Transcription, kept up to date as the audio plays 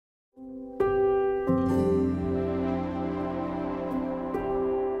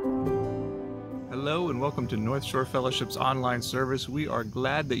Hello and welcome to North Shore Fellowship's online service. We are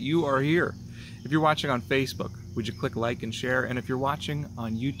glad that you are here. If you're watching on Facebook, would you click like and share? And if you're watching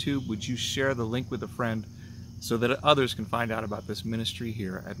on YouTube, would you share the link with a friend so that others can find out about this ministry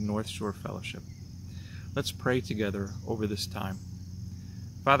here at North Shore Fellowship? Let's pray together over this time.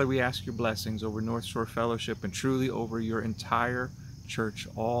 Father, we ask your blessings over North Shore Fellowship and truly over your entire church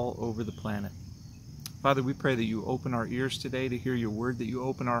all over the planet. Father, we pray that you open our ears today to hear your word, that you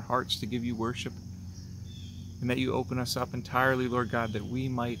open our hearts to give you worship, and that you open us up entirely, Lord God, that we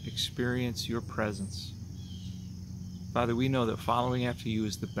might experience your presence. Father, we know that following after you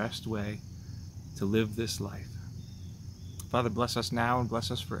is the best way to live this life. Father, bless us now and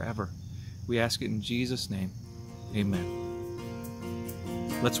bless us forever. We ask it in Jesus' name. Amen.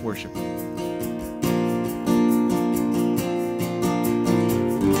 Let's worship.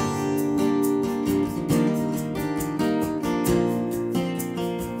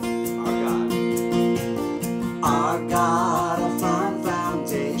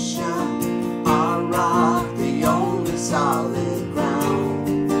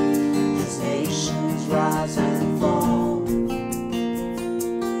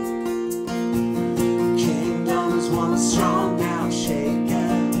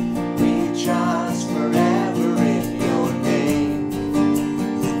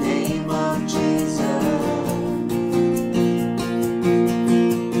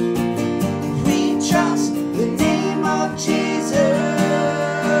 The name of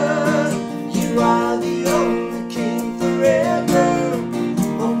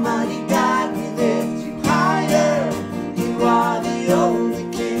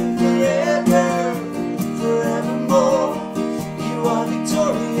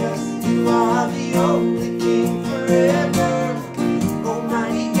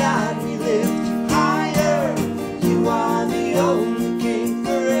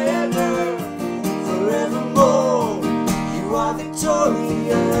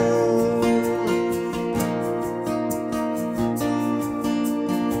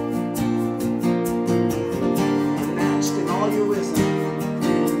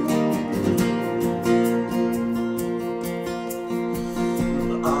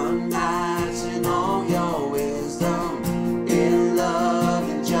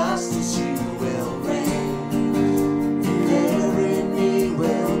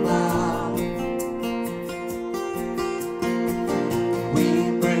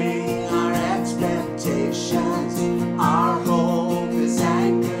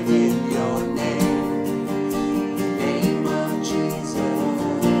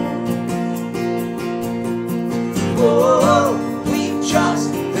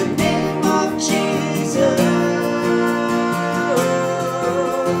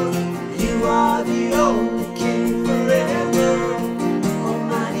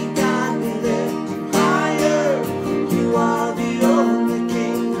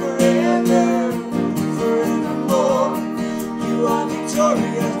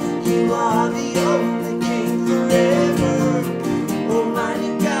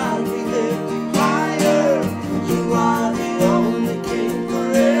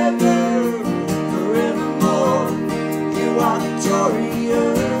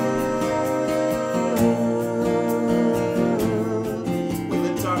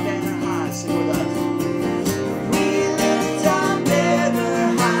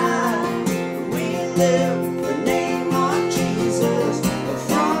Jesus,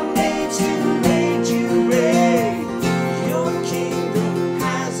 from day to day.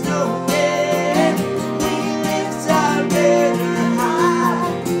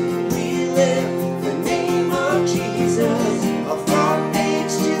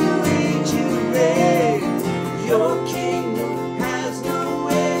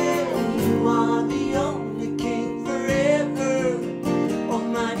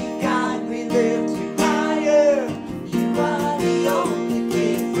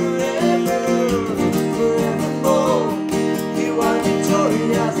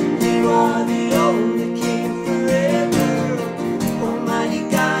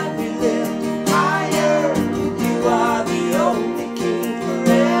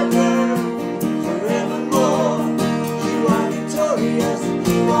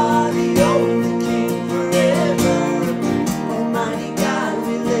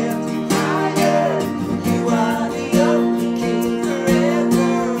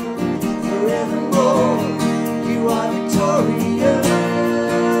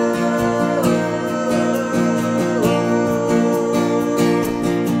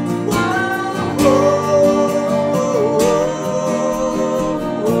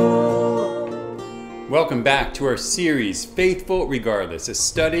 Welcome back to our series, Faithful Regardless, a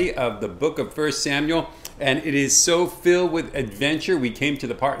study of the book of 1 Samuel. And it is so filled with adventure. We came to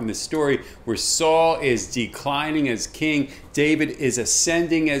the part in the story where Saul is declining as king. David is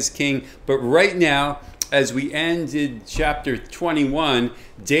ascending as king. But right now, as we ended chapter 21,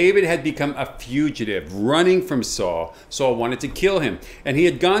 David had become a fugitive, running from Saul. Saul wanted to kill him. And he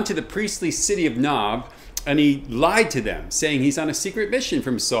had gone to the priestly city of Nob, and he lied to them, saying he's on a secret mission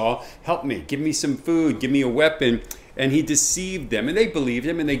from Saul. Help me, give me some food, give me a weapon. And he deceived them, and they believed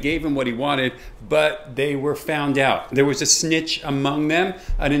him, and they gave him what he wanted, but they were found out. There was a snitch among them,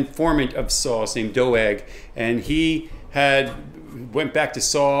 an informant of Saul's named Doeg, and he went back to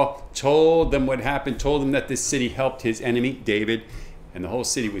Saul, told them what happened, told them that this city helped his enemy, David, and the whole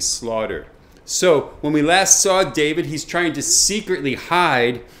city was slaughtered. So when we last saw David, he's trying to secretly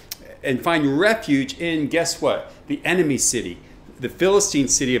hide and find refuge in, guess what? The enemy city, the Philistine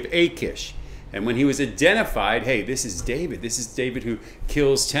city of Achish. And when he was identified, hey, this is David who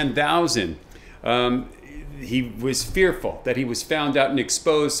kills 10,000. He was fearful that he was found out and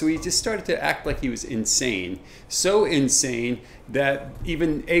exposed, so he just started to act like he was insane. So insane that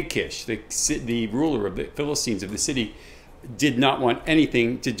even Achish, the ruler of the Philistines of the city, did not want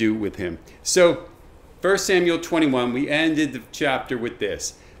anything to do with him. So 1 Samuel 21, we ended the chapter with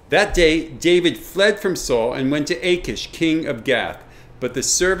this. That day, David fled from Saul and went to Achish, king of Gath. But the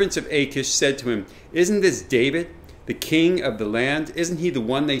servants of Achish said to him, "Isn't this David, the king of the land? Isn't he the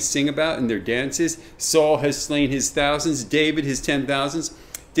one they sing about in their dances? Saul has slain his thousands, David his 10,000s."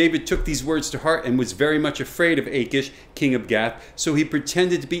 David took these words to heart and was very much afraid of Achish, king of Gath. So he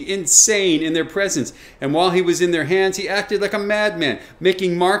pretended to be insane in their presence. And while he was in their hands, he acted like a madman,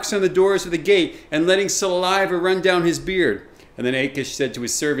 making marks on the doors of the gate and letting saliva run down his beard. And then Achish said to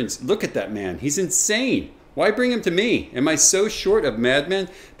his servants, "Look at that man. He's insane. Why bring him to me? Am I so short of madmen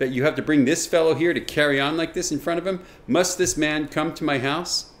that you have to bring this fellow here to carry on like this in front of him? Must this man come to my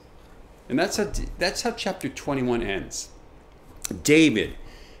house?" And that's how chapter 21 ends. David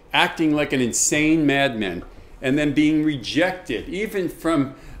acting like an insane madman and then being rejected even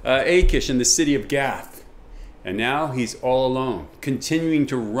from Achish in the city of Gath. And now he's all alone, continuing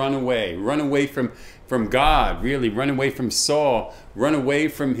to run away from God, really, run away from Saul, run away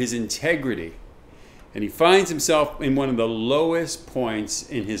from his integrity. And he finds himself in one of the lowest points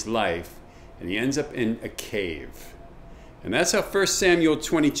in his life, and he ends up in a cave. And that's how 1 Samuel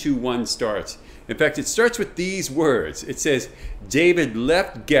 22:1 starts. In fact, it starts with these words. It says, David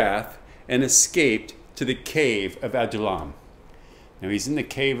left Gath and escaped to the cave of Adullam. Now he's in the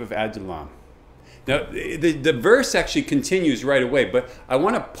cave of Adullam. Now the verse actually continues right away, but I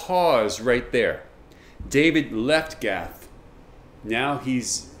want to pause right there. David left Gath. Now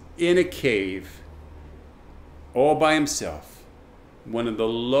he's in a cave all by himself, one of the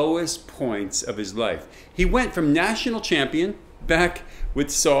lowest points of his life. He went from national champion back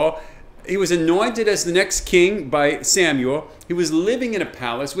with Saul. He was anointed as the next king by Samuel. He was living in a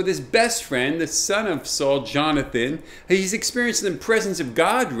palace with his best friend, the son of Saul, Jonathan. He's experiencing the presence of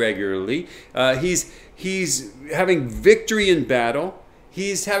God regularly. He's having victory in battle.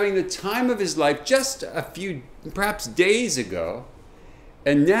 He's having the time of his life just a few, perhaps days ago.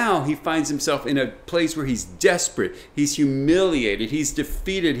 And now he finds himself in a place where he's desperate, he's humiliated, he's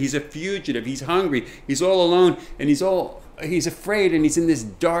defeated, he's a fugitive, he's hungry, he's all alone, and he's afraid, and he's in this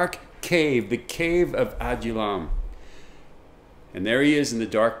dark cave, the cave of Adullam. And there he is in the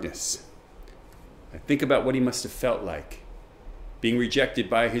darkness. I think about what he must have felt like, being rejected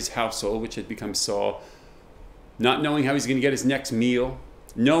by his household, which had become Saul, not knowing how he's going to get his next meal,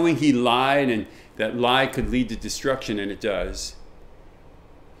 knowing he lied and that lie could lead to destruction, and it does.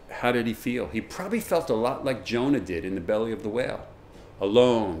 How did he feel? He probably felt a lot like Jonah did in the belly of the whale.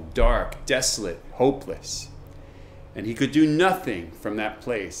 Alone, dark, desolate, hopeless. And he could do nothing from that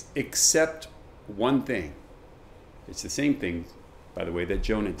place except one thing. It's the same thing, by the way, that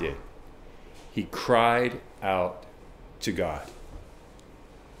Jonah did. He cried out to God.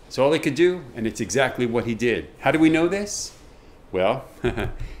 That's all he could do, and it's exactly what he did. How do we know this? Well,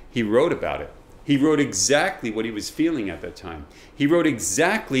 he wrote about it. He wrote exactly what he was feeling at that time. He wrote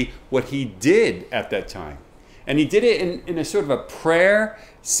exactly what he did at that time. And he did it in a sort of a prayer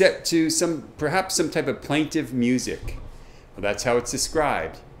set to perhaps some type of plaintive music. Well, that's how it's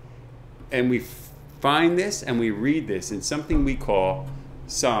described. And we find this and we read this in something we call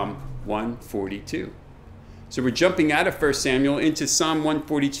Psalm 142. So we're jumping out of 1 Samuel into Psalm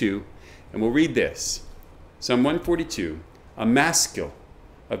 142, and we'll read this. Psalm 142, a maskil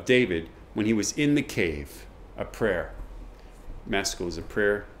of David when he was in the cave, a prayer. Maskil is a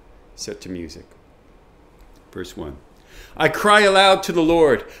prayer set to music. Verse 1. I cry aloud to the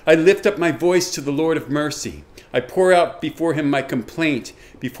Lord. I lift up my voice to the Lord of mercy. I pour out before him my complaint.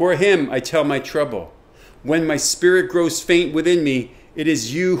 Before him I tell my trouble. When my spirit grows faint within me, it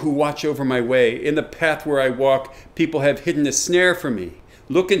is you who watch over my way. In the path where I walk, people have hidden a snare for me.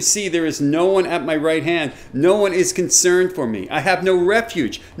 Look and see, there is no one at my right hand. No one is concerned for me. I have no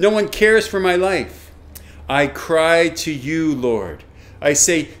refuge. No one cares for my life. I cry to you, Lord. I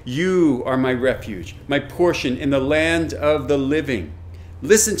say, you are my refuge, my portion in the land of the living.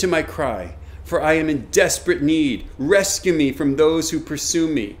 Listen to my cry, for I am in desperate need. Rescue me from those who pursue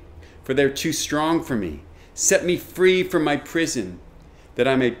me, for they're too strong for me. Set me free from my prison, that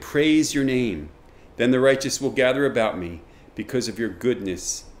I may praise your name. Then the righteous will gather about me because of your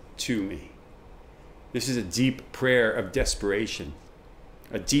goodness to me. This is a deep prayer of desperation,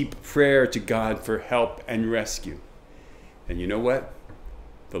 a deep prayer to God for help and rescue. And you know what?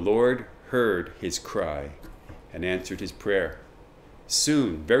 The Lord heard his cry and answered his prayer.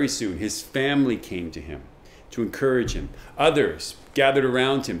 Soon, very soon, his family came to him to encourage him. Others gathered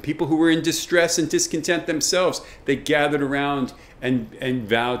around him. People who were in distress and discontent themselves, they gathered around and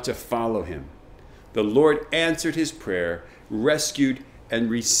vowed to follow him. The Lord answered his prayer, rescued and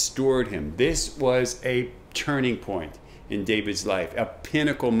restored him. This was a turning point in David's life, a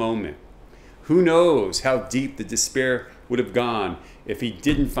pinnacle moment. Who knows how deep the despair would have gone if he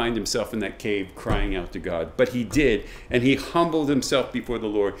didn't find himself in that cave crying out to God. But he did, and he humbled himself before the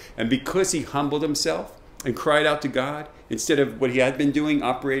Lord. And because he humbled himself and cried out to God, instead of what he had been doing,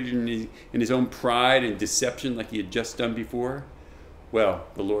 operated in his own pride and deception like he had just done before, well,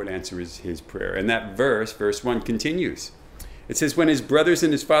 the Lord answers his prayer. And that verse 1, continues. It says, when his brothers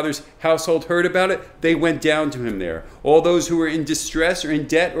and his father's household heard about it, they went down to him there. All those who were in distress or in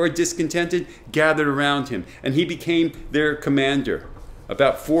debt or discontented gathered around him, and he became their commander.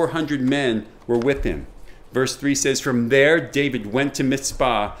 About 400 men were with him. Verse 3 says, from there David went to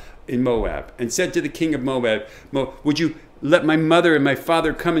Mizpah in Moab and said to the king of Moab, would you let my mother and my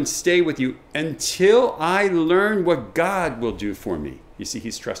father come and stay with you until I learn what God will do for me? You see,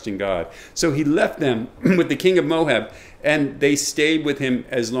 he's trusting God. So he left them with the king of Moab, and they stayed with him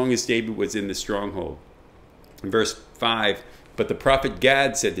as long as David was in the stronghold. In verse 5, but the prophet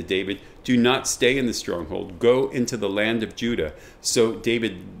Gad said to David, do not stay in the stronghold. Go into the land of Judah. So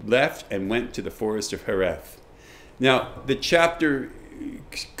David left and went to the forest of Hereth. Now, the chapter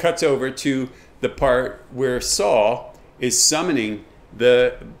cuts over to the part where Saul is summoning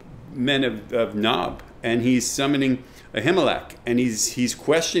the men of Nob, and he's summoning Ahimelech, and he's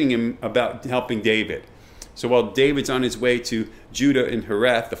questioning him about helping David. So while David's on his way to Judah in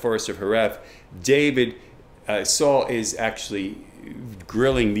Hereth, the forest of Hereth, Saul is actually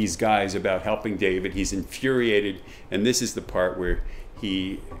grilling these guys about helping David. He's infuriated, and this is the part where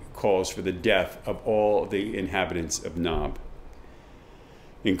he calls for the death of all the inhabitants of Nob,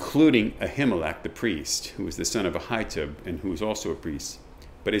 including Ahimelech the priest, who was the son of Ahitub and who was also a priest.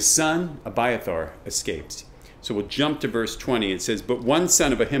 But his son Abiathar escaped. So we'll jump to verse 20. It says, but one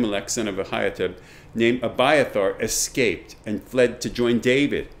son of Ahimelech, son of Ahitub, named Abiathar, escaped and fled to join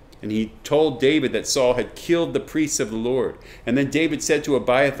David. And he told David that Saul had killed the priests of the Lord. And then David said to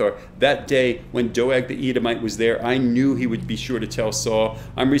Abiathar, that day when Doeg the Edomite was there, I knew he would be sure to tell Saul,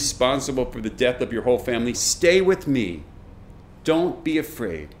 I'm responsible for the death of your whole family. Stay with me. Don't be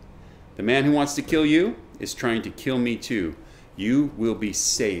afraid. The man who wants to kill you is trying to kill me too. You will be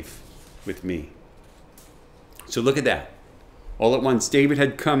safe with me. So look at that. All at once, David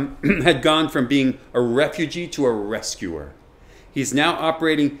had gone from being a refugee to a rescuer. He's now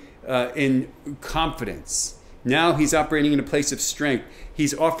operating in confidence. Now he's operating in a place of strength.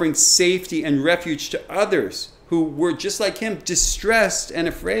 He's offering safety and refuge to others who were just like him, distressed and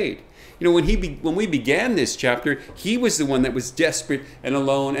afraid. You know, when we began this chapter, he was the one that was desperate and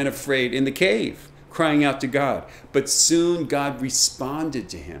alone and afraid in the cave, crying out to God. But soon God responded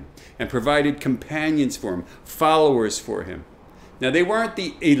to him and provided companions for him, followers for him. Now, they weren't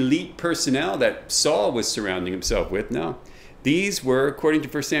the elite personnel that Saul was surrounding himself with, no. These were, according to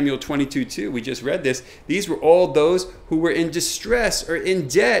 1 Samuel 22:2, we just read this, these were all those who were in distress or in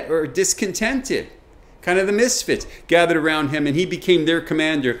debt or discontented. Kind of the misfits gathered around him, and he became their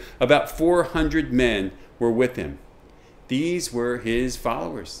commander. About 400 men were with him. These were his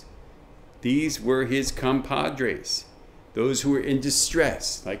followers. These were his compadres. Those who were in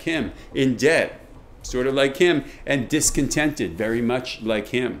distress, like him, in debt, sort of like him, and discontented, very much like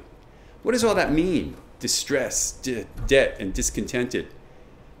him. What does all that mean? Distress, debt, and discontented.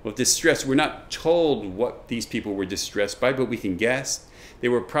 Well, distress, we're not told what these people were distressed by, but we can guess. They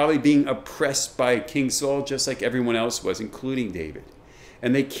were probably being oppressed by King Saul just like everyone else was, including David.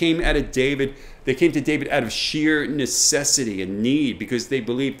 And they came to David out of sheer necessity and need because they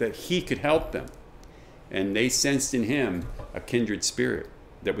believed that he could help them. And they sensed in him a kindred spirit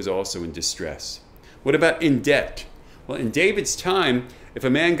that was also in distress. What about in debt? Well, in David's time, if a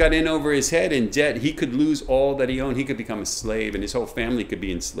man got in over his head in debt, he could lose all that he owned. He could become a slave, and his whole family could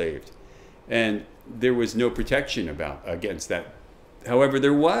be enslaved. And there was no protection against that. However,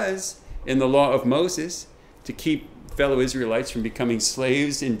 there was in the law of Moses to keep fellow Israelites from becoming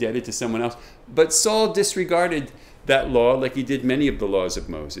slaves indebted to someone else. But Saul disregarded that law like he did many of the laws of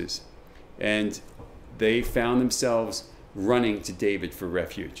Moses. And they found themselves running to David for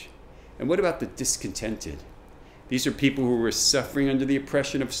refuge. And what about the discontented? These are people who were suffering under the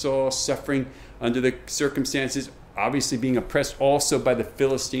oppression of Saul, suffering under the circumstances, obviously being oppressed also by the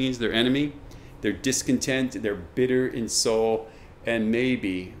Philistines, their enemy. They're discontent, they're bitter in soul, and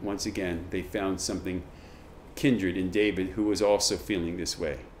maybe, once again, they found something kindred in David, who was also feeling this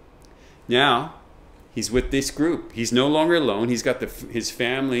way. Now, he's with this group. He's no longer alone. He's got his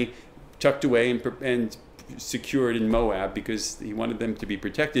family tucked away and secured in Moab because he wanted them to be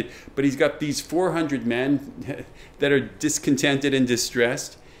protected. But he's got these 400 men that are discontented and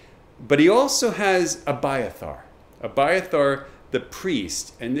distressed. But he also has Abiathar. Abiathar, the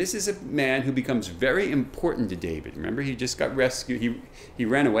priest. And this is a man who becomes very important to David. Remember, he just got rescued. He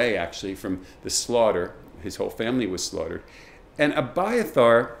ran away, actually, from the slaughter. His whole family was slaughtered. And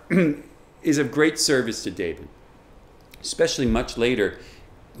Abiathar is of great service to David, especially much later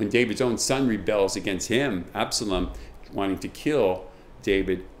when David's own son rebels against him, Absalom, wanting to kill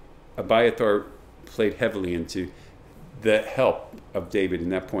David. Abiathar played heavily into the help of David in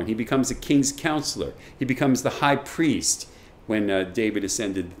that point. He becomes a king's counselor. He becomes the high priest when David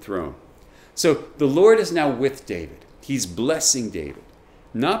ascended the throne. So the Lord is now with David. He's blessing David,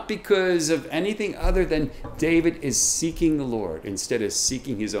 not because of anything other than David is seeking the Lord instead of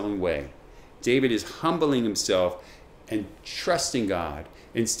seeking his own way. David is humbling himself and trusting God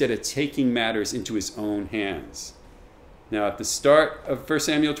instead of taking matters into his own hands. Now, at the start of 1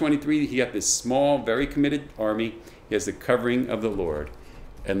 Samuel 23, he got this small, very committed army. He has the covering of the Lord.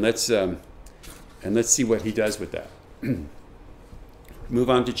 And let's see what he does with that. Move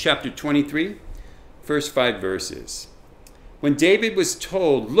on to chapter 23, first 5 verses. When David was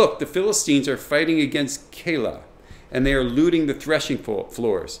told, look, the Philistines are fighting against Keilah, and they are looting the threshing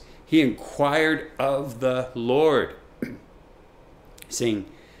floors, he inquired of the Lord, saying,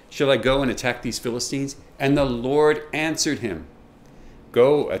 shall I go and attack these Philistines? And the Lord answered him,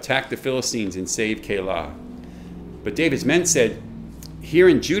 go attack the Philistines and save Keilah. But David's men said, here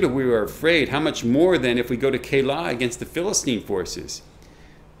in Judah we are afraid. How much more then if we go to Keilah against the Philistine forces?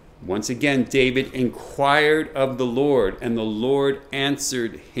 Once again, David inquired of the Lord, and the Lord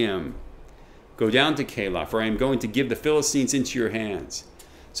answered him, go down to Keilah, for I am going to give the Philistines into your hands.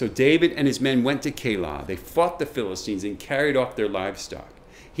 So David and his men went to Keilah. They fought the Philistines and carried off their livestock.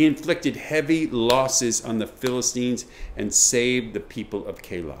 He inflicted heavy losses on the Philistines and saved the people of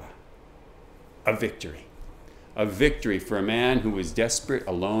Keilah. A victory. A victory for a man who was desperate,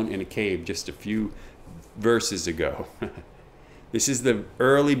 alone in a cave just a few verses ago. This is the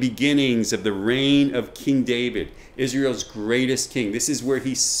early beginnings of the reign of King David, Israel's greatest king. This is where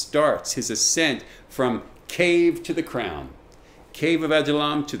he starts his ascent from cave to the crown. Cave of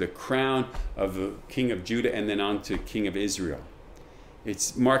Adullam to the crown of the king of Judah, and then on to king of Israel.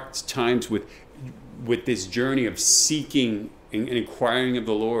 It's marked times with this journey of seeking and inquiring of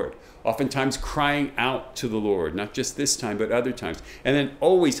the Lord. Oftentimes crying out to the Lord, not just this time, but other times. And then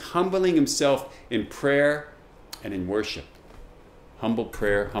always humbling himself in prayer and in worship. Humble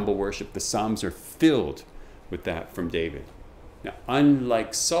prayer, humble worship. The Psalms are filled with that from David. Now,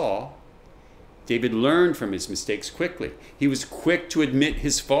 unlike Saul, David learned from his mistakes quickly. He was quick to admit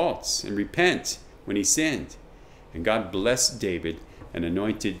his faults and repent when he sinned. And God blessed David and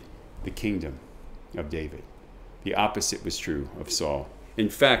anointed the kingdom of David. The opposite was true of Saul. In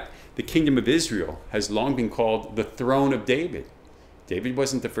fact, the kingdom of Israel has long been called the throne of David. David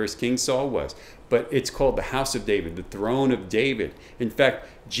wasn't the first king, Saul was. But it's called the house of David, the throne of David. In fact,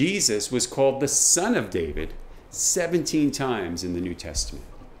 Jesus was called the son of David 17 times in the New Testament.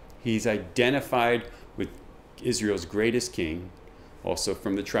 He's identified with Israel's greatest king, also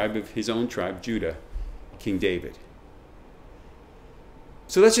from the tribe of his own tribe, Judah, King David.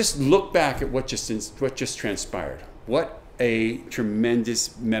 So let's just look back at what just transpired. What a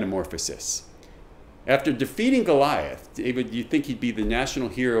tremendous metamorphosis. After defeating Goliath, David, you'd think he'd be the national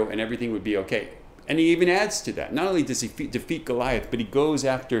hero and everything would be okay. And he even adds to that. Not only does he defeat Goliath, but he goes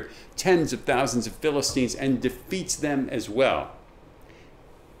after tens of thousands of Philistines and defeats them as well.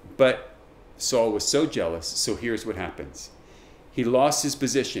 But Saul was so jealous, so here's what happens. He lost his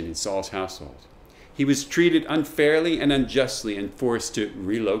position in Saul's household. He was treated unfairly and unjustly and forced to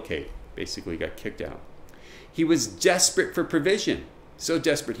relocate. Basically got kicked out. He was desperate for provision. So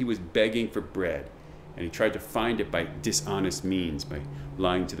desperate he was begging for bread. And he tried to find it by dishonest means, by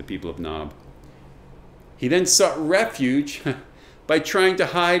lying to the people of Nob. He then sought refuge by trying to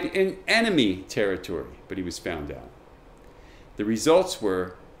hide in enemy territory, but he was found out. The results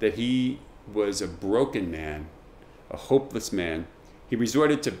were that he was a broken man, a hopeless man. He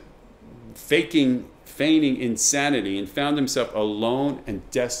resorted to feigning insanity and found himself alone and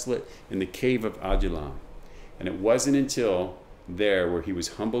desolate in the cave of Adullam. And it wasn't until there where he was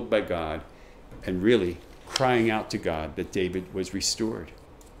humbled by God and really crying out to God that David was restored.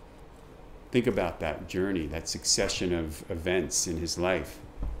 Think about that journey, that succession of events in his life.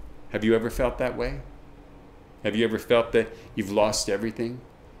 Have you ever felt that way? Have you ever felt that you've lost everything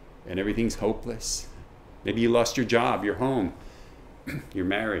and everything's hopeless? Maybe you lost your job, your home, your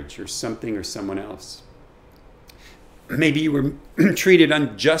marriage, or something or someone else. Maybe you were treated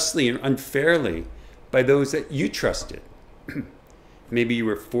unjustly and unfairly by those that you trusted. Maybe you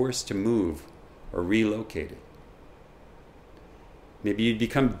were forced to move or relocated. Maybe you'd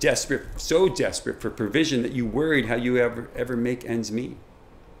become desperate, so desperate for provision that you worried how you ever make ends meet.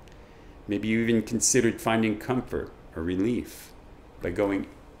 Maybe you even considered finding comfort or relief by going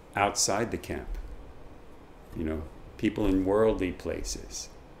outside the camp. You know, people in worldly places.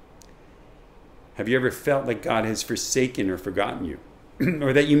 Have you ever felt like God has forsaken or forgotten you?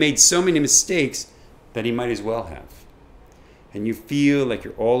 Or that you made so many mistakes that he might as well have? And you feel like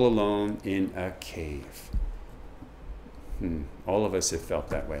you're all alone in a cave. All of us have felt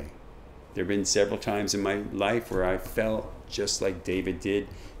that way. There have been several times in my life where I felt just like David did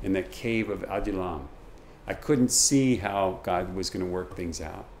in that cave of Adullam. I couldn't see how God was going to work things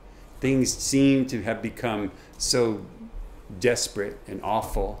out. Things seemed to have become so desperate and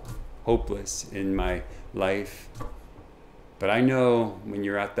awful, hopeless in my life. But I know when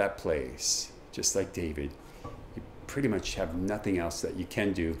you're at that place, just like David, you pretty much have nothing else that you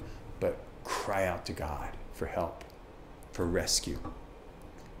can do but cry out to God for help, for rescue.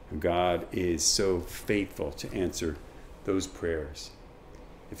 And God is so faithful to answer those prayers.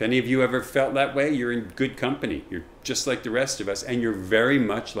 If any of you ever felt that way, you're in good company. You're just like the rest of us, and you're very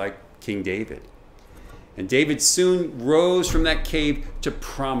much like King David. And David soon rose from that cave to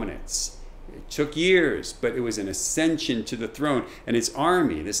prominence. It took years, but it was an ascension to the throne. And his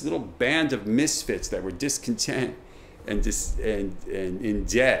army, this little band of misfits that were discontent and in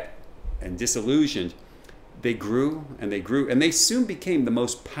debt and disillusioned, they grew and they grew, and they soon became the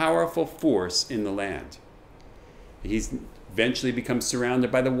most powerful force in the land. He's eventually becomes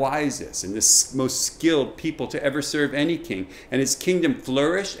surrounded by the wisest and the most skilled people to ever serve any king. And his kingdom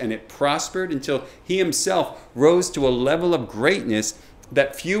flourished and it prospered until he himself rose to a level of greatness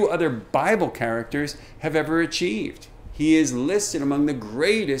that few other Bible characters have ever achieved. He is listed among the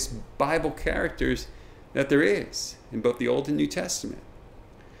greatest Bible characters that there is in both the Old and New Testament.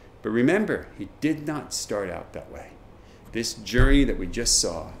 But remember, he did not start out that way. This journey that we just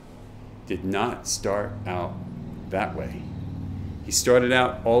saw did not start out that way. He started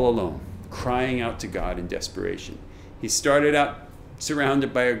out all alone, crying out to God in desperation. He started out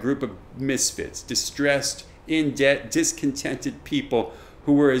surrounded by a group of misfits, distressed, in debt, discontented people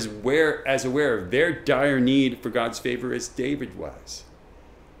who were as aware of their dire need for God's favor as David was.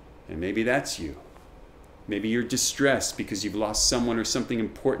 And maybe that's you. Maybe you're distressed because you've lost someone or something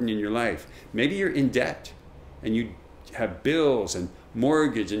important in your life. Maybe you're in debt and you have bills and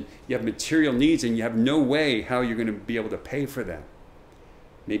mortgage and you have material needs and you have no way how you're going to be able to pay for them.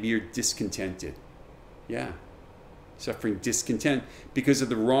 Maybe you're discontented. Yeah, suffering discontent because of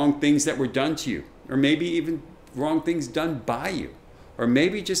the wrong things that were done to you, or maybe even wrong things done by you, or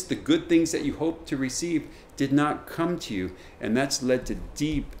maybe just the good things that you hoped to receive did not come to you, and that's led to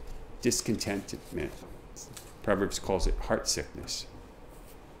deep discontentment. Proverbs calls it heart sickness.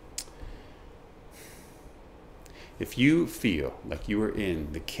 If you feel like you are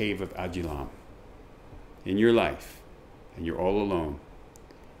in the cave of Adullam in your life, and you're all alone,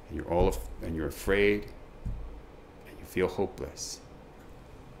 and you're afraid, and you feel hopeless,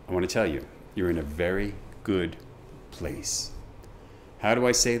 I want to tell you, you're in a very good place. How do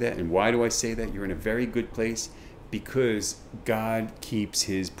I say that, and why do I say that? You're in a very good place because God keeps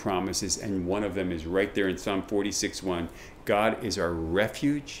his promises, and one of them is right there in Psalm 46:1. God is our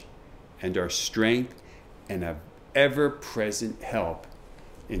refuge and our strength and an ever-present help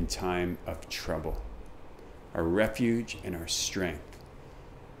in time of trouble. Our refuge and our strength.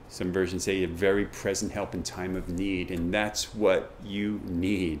 Some versions say a very present help in time of need, and that's what you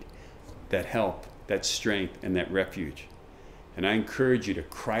need, that help, that strength, and that refuge. And I encourage you to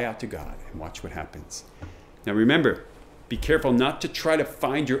cry out to God and watch what happens. Now remember, be careful not to try to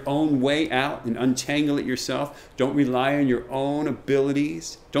find your own way out and untangle it yourself. Don't rely on your own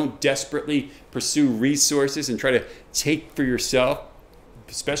abilities. Don't desperately pursue resources and try to take for yourself,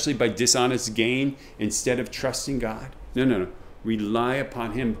 especially by dishonest gain, instead of trusting God. No. Rely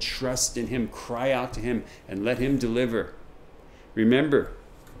upon Him, trust in Him, cry out to Him, and let Him deliver. Remember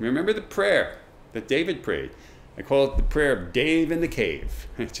the prayer that David prayed. I call it the prayer of Dave in the cave.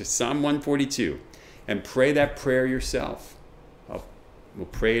 It's just Psalm 142. And pray that prayer yourself. We'll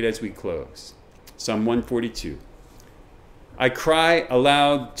pray it as we close. Psalm 142. I cry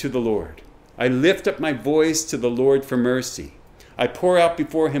aloud to the Lord. I lift up my voice to the Lord for mercy. I pour out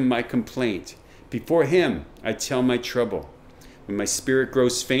before Him my complaint. Before Him I tell my trouble. When my spirit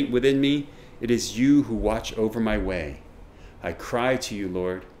grows faint within me, it is you who watch over my way. I cry to you,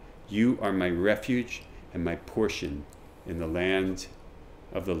 Lord. You are my refuge and my portion in the land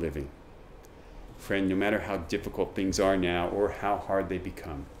of the living. Friend, no matter how difficult things are now or how hard they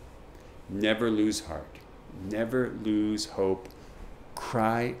become, never lose heart. Never lose hope.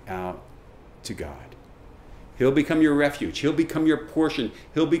 Cry out to God. He'll become your refuge. He'll become your portion.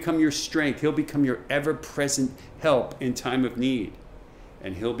 He'll become your strength. He'll become your ever-present help in time of need.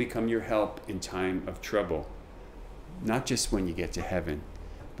 And He'll become your help in time of trouble. Not just when you get to heaven,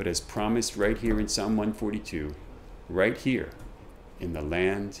 but as promised right here in Psalm 142, right here in the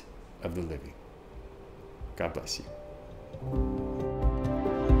land of the living. God bless you.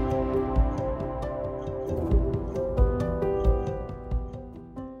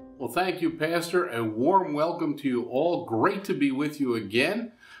 Well, thank you, Pastor. A warm welcome to you all. Great to be with you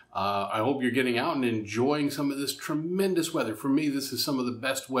again. I hope you're getting out and enjoying some of this tremendous weather. For me, this is some of the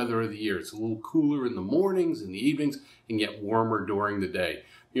best weather of the year. It's a little cooler in the mornings and the evenings and get warmer during the day.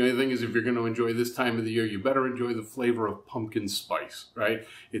 The only thing is, if you're going to enjoy this time of the year, you better enjoy the flavor of pumpkin spice, right?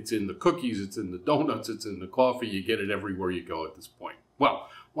 It's in the cookies, it's in the donuts, it's in the coffee. You get it everywhere you go at this point. Well,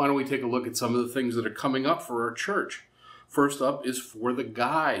 why don't we take a look at some of the things that are coming up for our church? First up is for the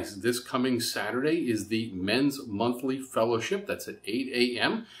guys. This coming Saturday is the Men's Monthly Fellowship. That's at 8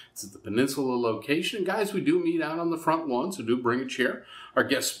 a.m. It's at the Peninsula location. And guys, we do meet out on the front lawn, so do bring a chair. Our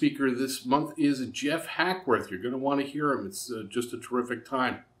guest speaker this month is Jeff Hackworth. You're going to want to hear him. It's just a terrific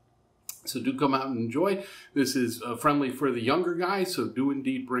time. So do come out and enjoy. This is friendly for the younger guys, so do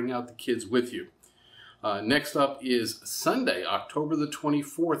indeed bring out the kids with you. Next up is Sunday, October the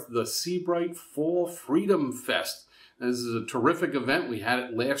 24th, the Seabright Fall Freedom Fest. This is a terrific event. We had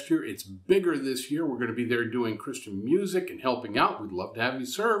it last year. It's bigger this year. We're going to be there doing Christian music and helping out. We'd love to have you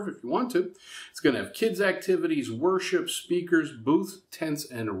serve if you want to. It's going to have kids' activities, worship, speakers, booths, tents,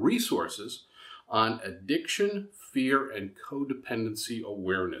 and resources on addiction, fear, and codependency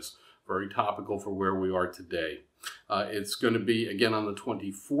awareness. Very topical for where we are today. It's going to be, again, on the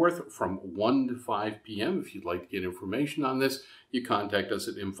 24th from 1 to 5 p.m. If you'd like to get information on this, you contact us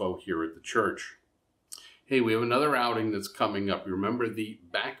at info here at the church. Hey, we have another outing that's coming up. You remember the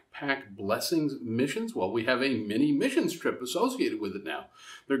Backpack Blessings missions? Well, we have a mini missions trip associated with it now.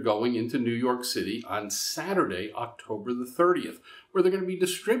 They're going into New York City on Saturday, October the 30th, where they're going to be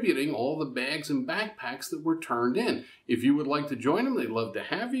distributing all the bags and backpacks that were turned in. If you would like to join them, they'd love to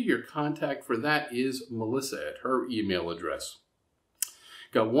have you. Your contact for that is Melissa at her email address.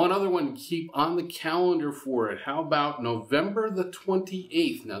 Got one other one to keep on the calendar for it. How about November the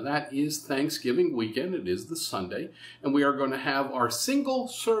 28th? Now that is Thanksgiving weekend. It is the Sunday. And we are going to have our Single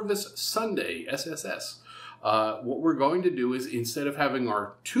Service Sunday, SSS. What we're going to do is, instead of having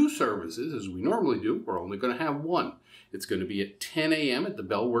our 2 services, as we normally do, we're only going to have 1. It's going to be at 10 a.m. at the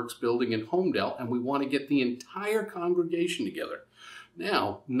Bellworks building in Homedale, and we want to get the entire congregation together.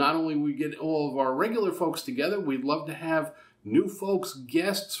 Now, not only we get all of our regular folks together, we'd love to have new folks,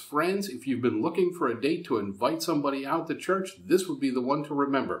 guests, friends. If you've been looking for a date to invite somebody out to church, this would be the one to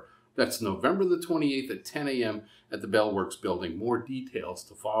remember. That's November the 28th at 10 a.m. at the Bellworks building. More details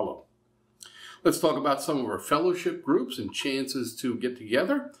to follow. Let's talk about some of our fellowship groups and chances to get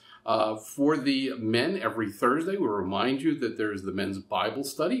together. For the men, every Thursday, we'll remind you that there's the men's Bible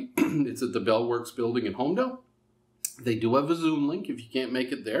study. It's at the Bellworks building in Homedale. They do have a Zoom link if you can't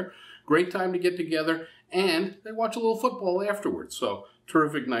make it there. Great time to get together, and they watch a little football afterwards, so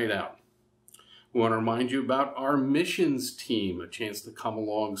terrific night out. We want to remind you about our missions team, a chance to come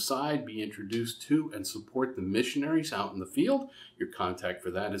alongside, be introduced to, and support the missionaries out in the field. Your contact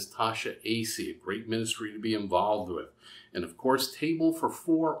for that is Tasha Acey, a great ministry to be involved with. And of course, Table for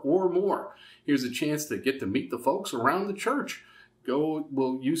 4 or more. Here's a chance to get to meet the folks around the church.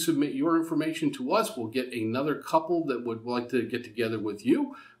 You submit your information to us. We'll get another couple that would like to get together with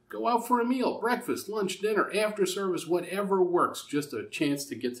you. Go out for a meal, breakfast, lunch, dinner, after service, whatever works. Just a chance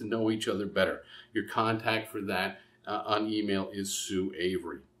to get to know each other better. Your contact for that on email is Sue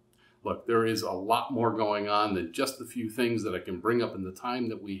Avery. Look, there is a lot more going on than just a few things that I can bring up in the time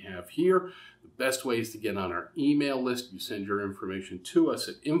that we have here. The best way is to get on our email list. You send your information to us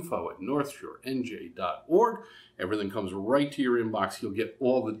at info@northshorenj.org. Everything comes right to your inbox. You'll get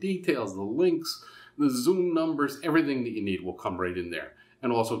all the details, the links, the Zoom numbers, everything that you need will come right in there.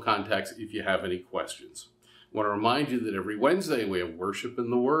 And also contacts if you have any questions. I want to remind you that every Wednesday we have Worship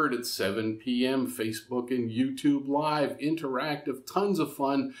in the Word at 7 p.m. Facebook and YouTube Live, interactive, tons of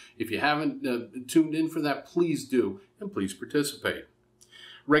fun. If you haven't tuned in for that, please do, and please participate.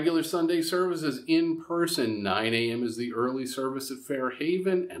 Regular Sunday services in person. 9 a.m. is the early service at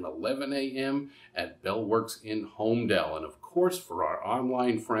Fairhaven and 11 a.m. at Bellworks in Homedale. And of course, for our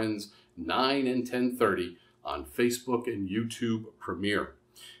online friends, 9 and 10:30 on Facebook and YouTube Premiere.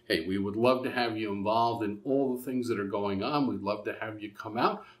 Hey, we would love to have you involved in all the things that are going on. We'd love to have you come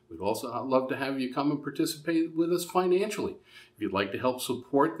out. We'd also love to have you come and participate with us financially. If you'd like to help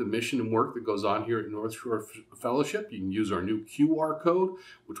support the mission and work that goes on here at North Shore Fellowship, you can use our new QR code,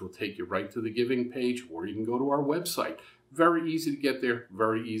 which will take you right to the giving page, or you can go to our website. Very easy to get there,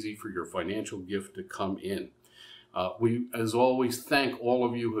 very easy for your financial gift to come in. We, as always, thank all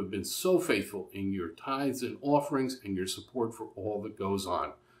of you who have been so faithful in your tithes and offerings and your support for all that goes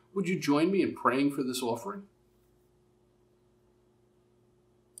on. Would you join me in praying for this offering?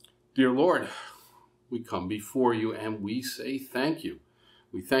 Dear Lord, we come before you and we say thank you.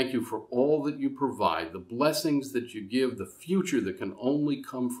 We thank you for all that you provide, the blessings that you give, the future that can only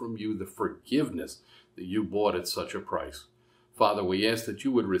come from you, the forgiveness that you bought at such a price. Father, we ask that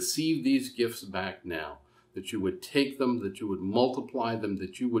you would receive these gifts back now, that you would take them, that you would multiply them,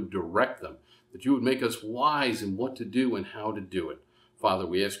 that you would direct them, that you would make us wise in what to do and how to do it. Father,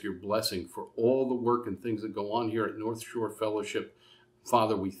 we ask your blessing for all the work and things that go on here at North Shore Fellowship.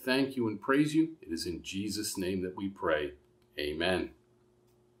 Father, we thank you and praise you. It is in Jesus' name that we pray. Amen.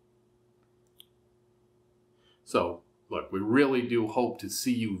 So, look, we really do hope to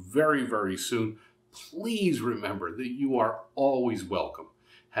see you very, very soon. Please remember that you are always welcome.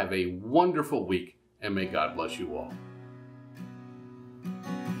 Have a wonderful week, and may God bless you all.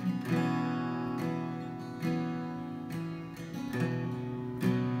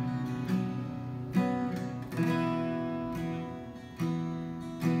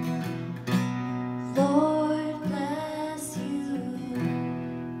 Lord bless you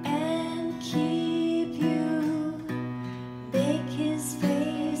and keep you. Make his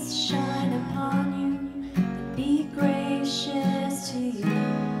face shine upon you and be gracious to you.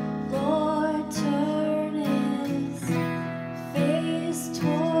 Lord, turn his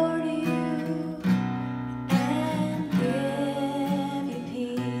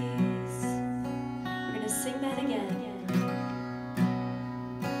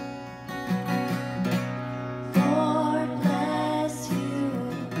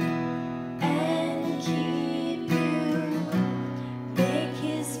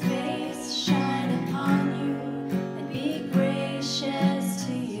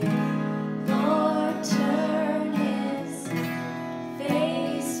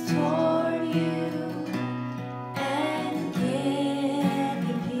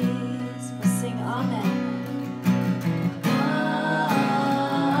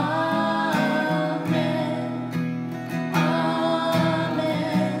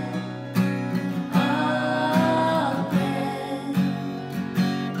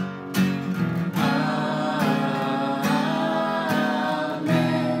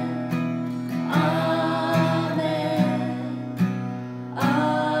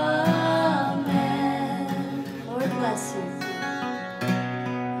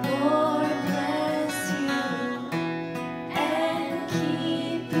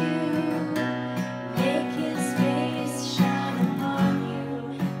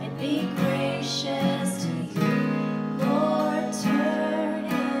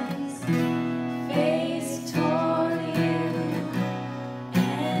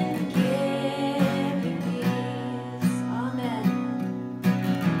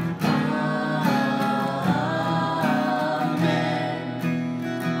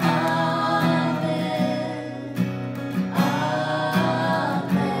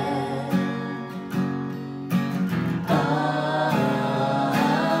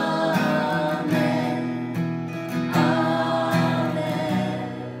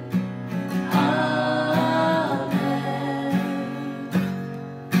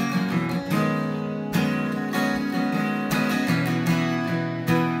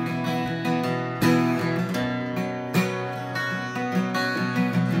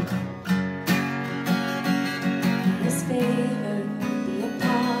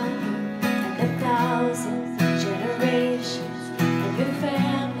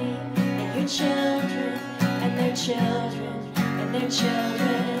children, and their children, and their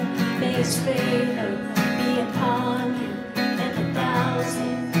children. May His favor be upon you and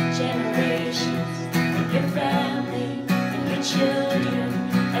 1,000 generations, and your family, and your children,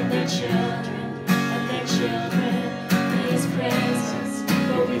 and their children, and their children. May His presence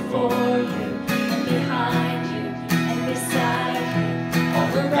go before you, and behind you, and beside you,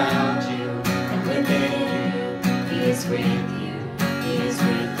 all around you, and within you. He is with you, He is with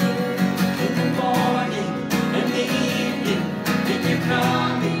you. In the morning, and the evening, in your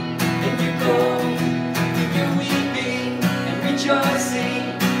coming, and your going, in your weeping, and rejoicing.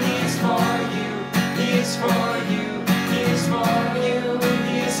 He is for you, He is for you, He is for you,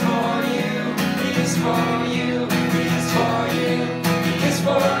 He is for you, He is for you, He is for you, He is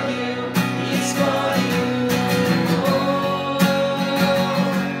for you, He is for you.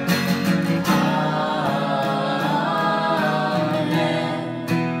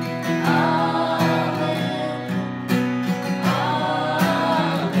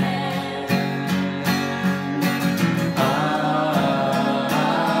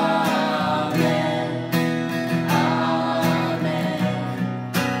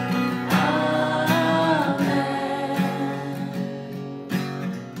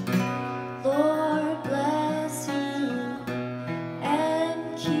 Lord bless you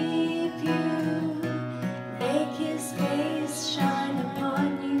and keep you, make His face shine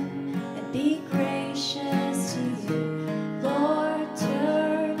upon you and be gracious to you. Lord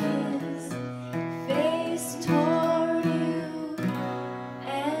turn His face toward you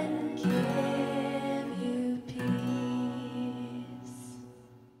and give you peace.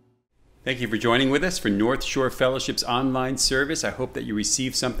 Thank you for joining with us for North Shore Fellowship's online service. I hope that you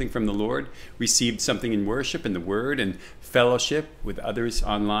received something from the Lord, received something in worship and the Word and fellowship with others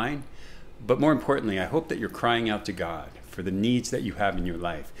online. But more importantly, I hope that you're crying out to God for the needs that you have in your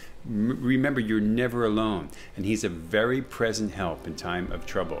life. Remember, you're never alone, and He's a very present help in time of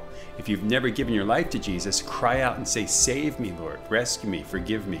trouble. If you've never given your life to Jesus, cry out and say, "Save me, Lord, rescue me,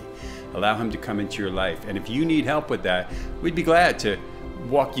 forgive me." Allow Him to come into your life. And if you need help with that, we'd be glad to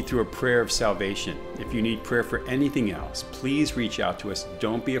walk you through a prayer of salvation. If you need prayer for anything else, please reach out to us.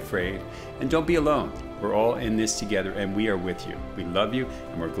 Don't be afraid, and don't be alone. We're all in this together, and we are with you. We love you,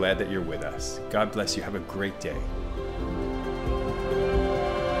 and we're glad that you're with us. God bless you. Have a great day.